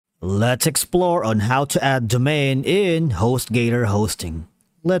Let's explore on how to add domain in Hostgator hosting.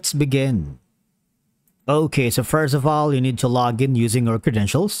 Let's begin. Okay, so first of all, you need to log in using your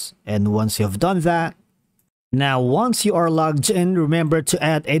credentials. And once you've done that, once you are logged in, remember to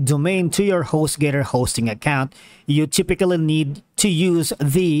add a domain to your Hostgator hosting account. You typically need to use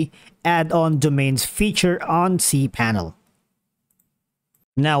the add-on domains feature on cpanel.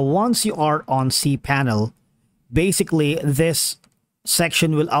 Now, once you are on cpanel, basically this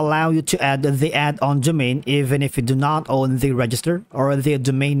section will allow you to add the add-on domain even if you do not own the register or the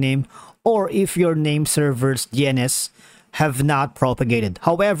domain name, or if your name server's DNS have not propagated.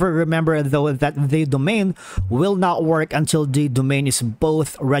 However, remember though that the domain will not work until the domain is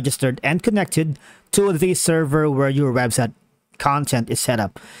both registered and connected to the server where your website content is set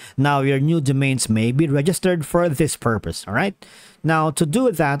up. Now, your new domains may be registered for this purpose, all right? Now, to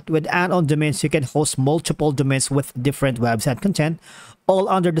do that, with add-on domains, you can host multiple domains with different website content, all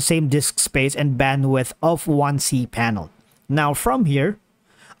under the same disk space and bandwidth of one cpanel. Now, from here,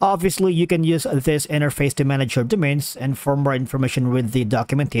 obviously, you can use this interface to manage your domains and for more information with the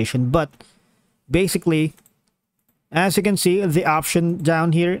documentation. But basically, as you can see, the option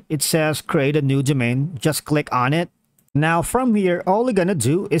down here, it says create a new domain. Just click on it. Now, from here, all you're gonna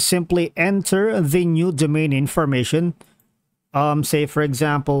do is simply enter the new domain information. Say, for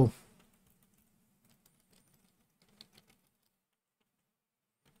example,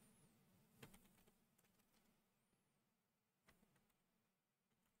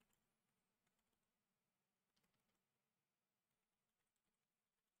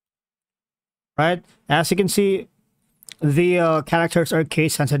 right? As you can see, the characters are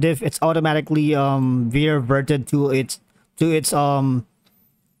case sensitive. It's automatically reverted to its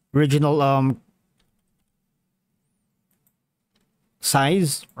original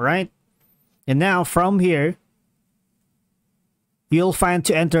size, right? And now from here, you'll find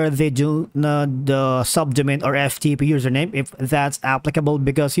to enter the subdomain or FTP username if that's applicable,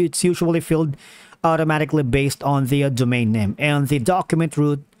 because it's usually filled automatically based on the domain name, and the document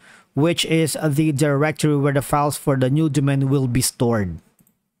root, which is the directory where the files for the new domain will be stored.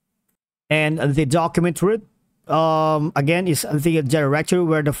 And the document root, again, is the directory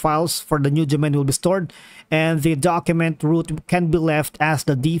where the files for the new domain will be stored. And the document root can be left as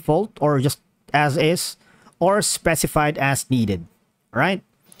the default or just as is, or specified as needed, right?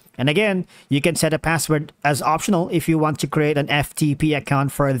 And again, you can set a password as optional if you want to create an FTP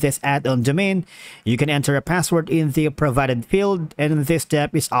account for this add-on domain. You can enter a password in the provided field, and this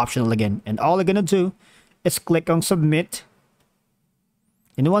step is optional again. And all you're gonna do is click on submit.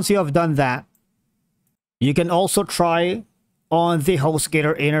 And once you have done that, you can also try on the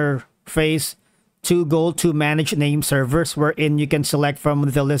Hostgator interface to go to manage name servers, wherein you can select from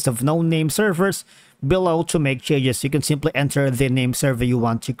the list of known name servers below to make changes. You can simply enter the name server you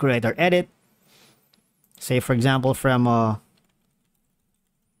want to create or edit. Say, for example, from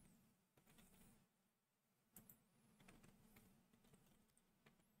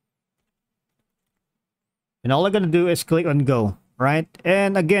and all I'm gonna do is click on go, right?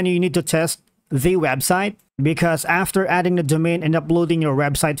 And again, you need to test the website, because after adding the domain and uploading your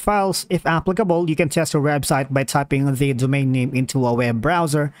website files, if applicable, you can test your website by typing the domain name into a web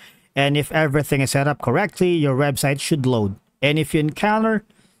browser. And if everything is set up correctly, your website should load. And if you encounter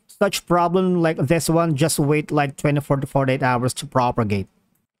such problem like this one, just wait like 24 to 48 hours to propagate.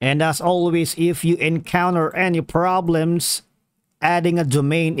 And as always, if you encounter any problems adding a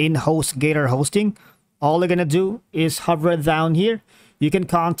domain in Hostgator hosting, all you're gonna do is hover down here. You can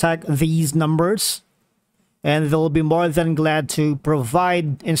contact these numbers, and they'll be more than glad to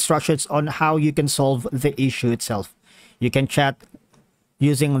provide instructions on how you can solve the issue itself. You can chat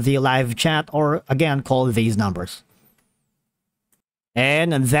using the live chat, or again, call these numbers.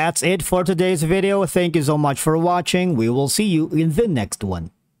 And that's it for today's video. Thank you so much for watching. We will see you in the next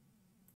one.